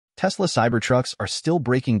Tesla Cybertrucks are still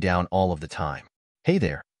breaking down all of the time. Hey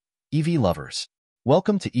there, EV lovers.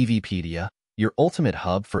 Welcome to EVpedia, your ultimate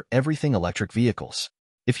hub for everything electric vehicles.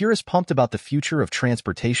 If you're as pumped about the future of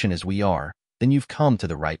transportation as we are, then you've come to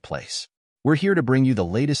the right place. We're here to bring you the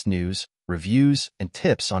latest news, reviews, and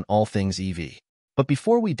tips on all things EV. But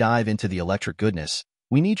before we dive into the electric goodness,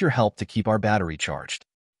 we need your help to keep our battery charged.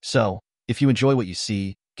 So, if you enjoy what you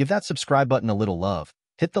see, give that subscribe button a little love,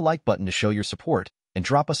 hit the like button to show your support, and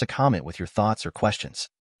drop us a comment with your thoughts or questions.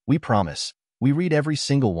 We promise, we read every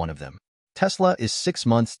single one of them. Tesla is 6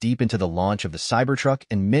 months deep into the launch of the Cybertruck,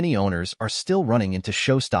 and many owners are still running into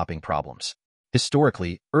show-stopping problems.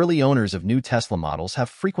 Historically, early owners of new Tesla models have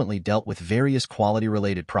frequently dealt with various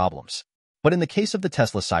quality-related problems. But in the case of the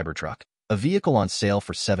Tesla Cybertruck, a vehicle on sale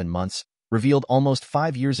for 7 months, revealed almost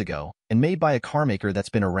 5 years ago, and made by a carmaker that's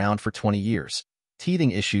been around for 20 years,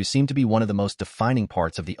 teething issues seem to be one of the most defining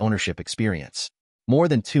parts of the ownership experience. More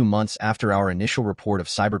than 2 months after our initial report of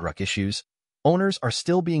Cybertruck issues, owners are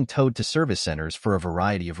still being towed to service centers for a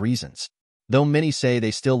variety of reasons. Though many say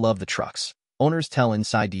they still love the trucks, owners tell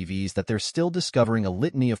Inside EVs that they're still discovering a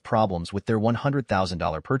litany of problems with their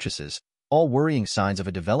 $100,000 purchases, all worrying signs of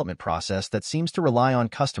a development process that seems to rely on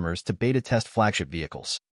customers to beta test flagship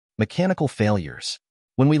vehicles. Mechanical failures.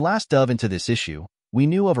 When we last dove into this issue, we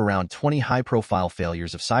knew of around 20 high-profile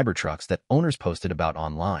failures of Cybertrucks that owners posted about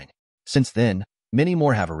online. Since then, many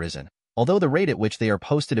more have arisen, although the rate at which they are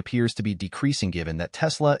posted appears to be decreasing given that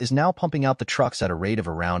Tesla is now pumping out the trucks at a rate of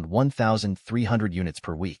around 1,300 units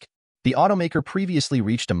per week. The automaker previously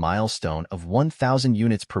reached a milestone of 1,000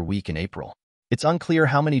 units per week in April. It's unclear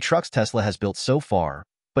how many trucks Tesla has built so far,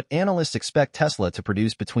 but analysts expect Tesla to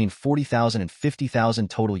produce between 40,000 and 50,000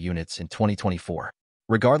 total units in 2024.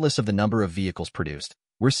 Regardless of the number of vehicles produced,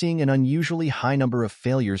 we're seeing an unusually high number of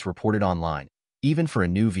failures reported online, even for a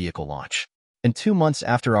new vehicle launch. And 2 months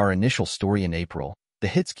after our initial story in April, the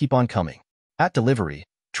hits keep on coming. At delivery,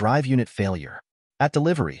 drive unit failure. At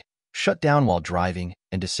delivery, shut down while driving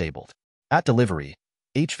and disabled. At delivery,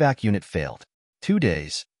 HVAC unit failed. 2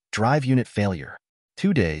 days, drive unit failure.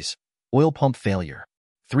 2 days, oil pump failure.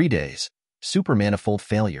 3 days, super manifold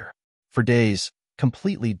failure. 4 days,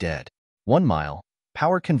 completely dead. 1 mile,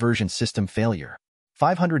 power conversion system failure.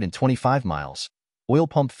 525 miles, oil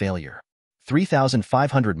pump failure.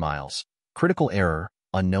 3,500 miles, critical error,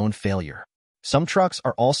 unknown failure. Some trucks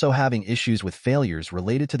are also having issues with failures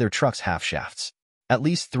related to their truck's half shafts. At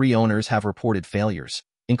least 3 owners have reported failures,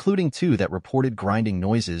 including 2 that reported grinding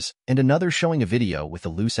noises and another showing a video with a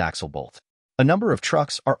loose axle bolt. A number of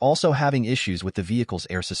trucks are also having issues with the vehicle's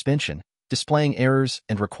air suspension, displaying errors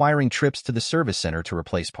and requiring trips to the service center to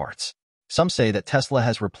replace parts. Some say that Tesla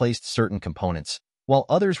has replaced certain components, while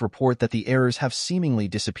others report that the errors have seemingly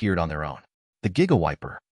disappeared on their own. The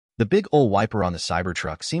Gigawiper. The big ol' wiper on the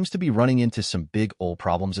Cybertruck seems to be running into some big ol'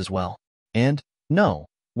 problems as well. And, no,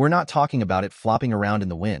 we're not talking about it flopping around in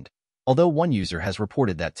the wind, although one user has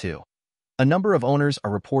reported that too. A number of owners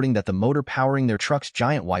are reporting that the motor powering their truck's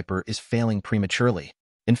giant wiper is failing prematurely.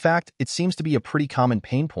 In fact, it seems to be a pretty common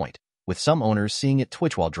pain point, with some owners seeing it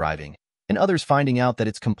twitch while driving, and others finding out that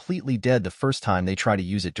it's completely dead the first time they try to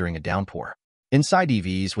use it during a downpour. Inside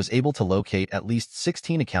EVs was able to locate at least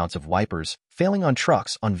 16 accounts of wipers failing on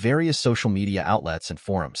trucks on various social media outlets and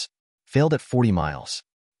forums. Failed at 40 miles.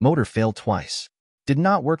 Motor failed twice. Did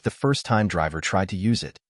not work the first time driver tried to use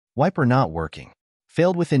it. Wiper not working.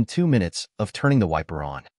 Failed within 2 minutes of turning the wiper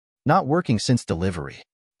on. Not working since delivery.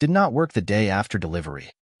 Did not work the day after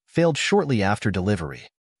delivery. Failed shortly after delivery.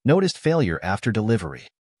 Noticed failure after delivery.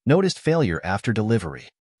 Noticed failure after delivery.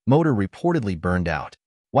 Motor reportedly burned out.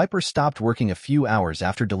 Wiper stopped working a few hours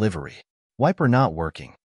after delivery. Wiper not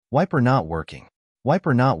working. Wiper not working.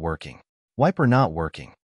 Wiper not working. Wiper not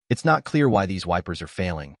working. It's not clear why these wipers are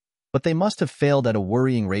failing, but they must have failed at a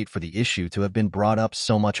worrying rate for the issue to have been brought up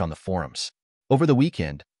so much on the forums. Over the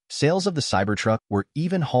weekend, sales of the Cybertruck were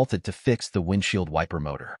even halted to fix the windshield wiper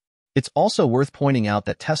motor. It's also worth pointing out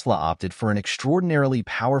that Tesla opted for an extraordinarily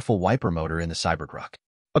powerful wiper motor in the Cybertruck.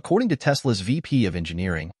 According to Tesla's VP of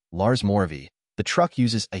Engineering, Lars Morvi, the truck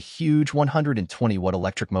uses a huge 120-watt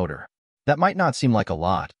electric motor. That might not seem like a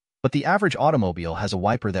lot, but the average automobile has a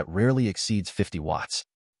wiper that rarely exceeds 50 watts.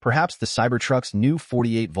 Perhaps the Cybertruck's new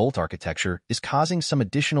 48-volt architecture is causing some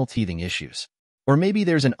additional teething issues. Or maybe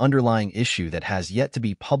there's an underlying issue that has yet to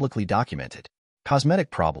be publicly documented. Cosmetic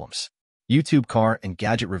problems. YouTube car and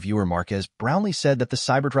gadget reviewer Marquez Brownlee said that the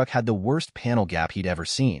Cybertruck had the worst panel gap he'd ever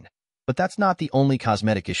seen. But that's not the only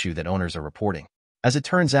cosmetic issue that owners are reporting. As it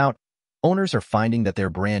turns out, owners are finding that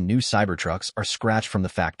their brand new Cybertrucks are scratched from the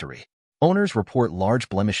factory. Owners report large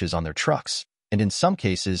blemishes on their trucks, and in some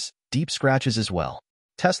cases, deep scratches as well.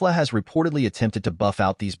 Tesla has reportedly attempted to buff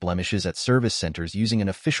out these blemishes at service centers using an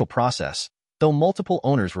official process, though multiple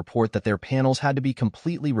owners report that their panels had to be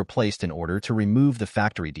completely replaced in order to remove the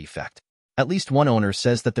factory defect. At least one owner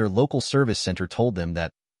says that their local service center told them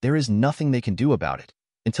that there is nothing they can do about it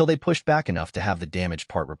until they pushed back enough to have the damaged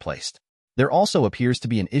part replaced. There also appears to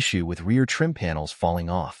be an issue with rear trim panels falling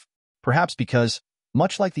off. Perhaps because,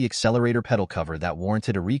 much like the accelerator pedal cover that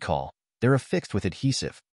warranted a recall, they're affixed with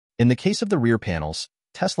adhesive. In the case of the rear panels,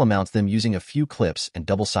 Tesla mounts them using a few clips and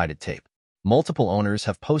double-sided tape. Multiple owners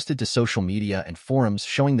have posted to social media and forums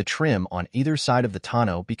showing the trim on either side of the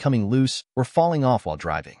tonneau becoming loose or falling off while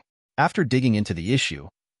driving. After digging into the issue,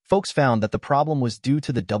 folks found that the problem was due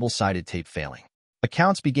to the double-sided tape failing.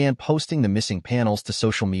 Accounts began posting the missing panels to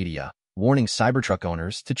social media, warning Cybertruck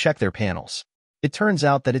owners to check their panels. It turns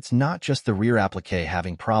out that it's not just the rear applique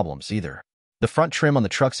having problems either. The front trim on the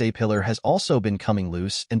truck's A-pillar has also been coming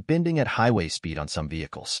loose and bending at highway speed on some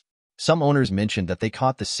vehicles. Some owners mentioned that they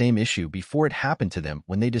caught the same issue before it happened to them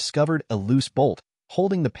when they discovered a loose bolt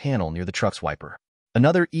holding the panel near the truck's wiper.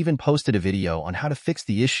 Another even posted a video on how to fix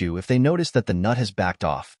the issue if they noticed that the nut has backed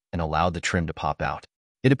off and allowed the trim to pop out.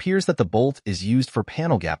 It appears that the bolt is used for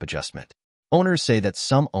panel gap adjustment. Owners say that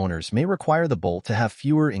some owners may require the bolt to have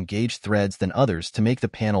fewer engaged threads than others to make the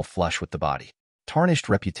panel flush with the body. Tarnished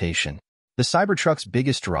reputation. The Cybertruck's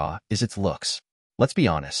biggest draw is its looks. Let's be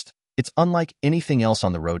honest, it's unlike anything else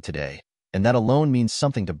on the road today, and that alone means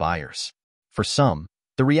something to buyers. For some,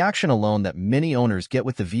 the reaction alone that many owners get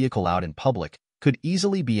with the vehicle out in public could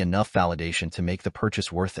easily be enough validation to make the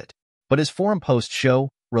purchase worth it. But as forum posts show,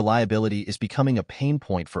 reliability is becoming a pain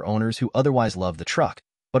point for owners who otherwise love the truck,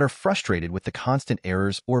 but are frustrated with the constant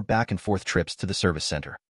errors or back-and-forth trips to the service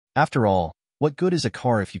center. After all, what good is a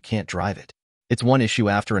car if you can't drive it? It's one issue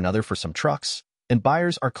after another for some trucks, and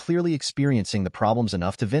buyers are clearly experiencing the problems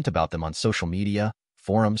enough to vent about them on social media,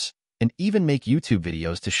 forums, and even make YouTube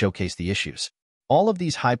videos to showcase the issues. All of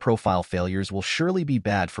these high-profile failures will surely be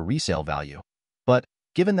bad for resale value. But,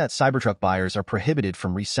 given that Cybertruck buyers are prohibited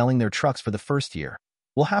from reselling their trucks for the first year,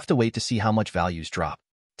 we'll have to wait to see how much values drop.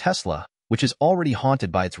 Tesla, which is already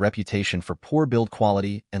haunted by its reputation for poor build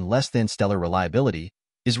quality and less than stellar reliability,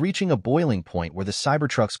 is reaching a boiling point where the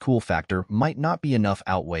Cybertruck's cool factor might not be enough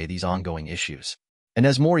outweigh these ongoing issues. And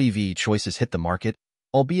as more EV choices hit the market,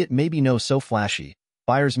 albeit maybe no so flashy,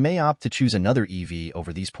 buyers may opt to choose another EV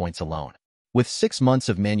over these points alone. With 6 months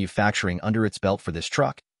of manufacturing under its belt for this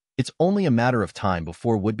truck, it's only a matter of time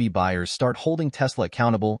before would-be buyers start holding Tesla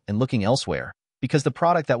accountable and looking elsewhere, because the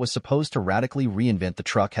product that was supposed to radically reinvent the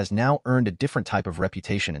truck has now earned a different type of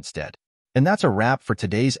reputation instead. And that's a wrap for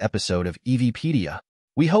today's episode of EVpedia.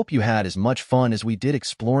 We hope you had as much fun as we did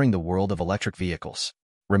exploring the world of electric vehicles.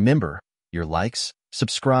 Remember, your likes,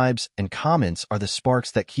 subscribes, and comments are the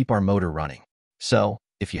sparks that keep our motor running. So,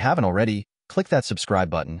 if you haven't already, click that subscribe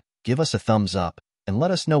button, give us a thumbs up, and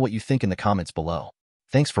let us know what you think in the comments below.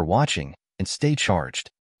 Thanks for watching, and stay charged.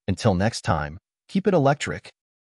 Until next time, keep it electric.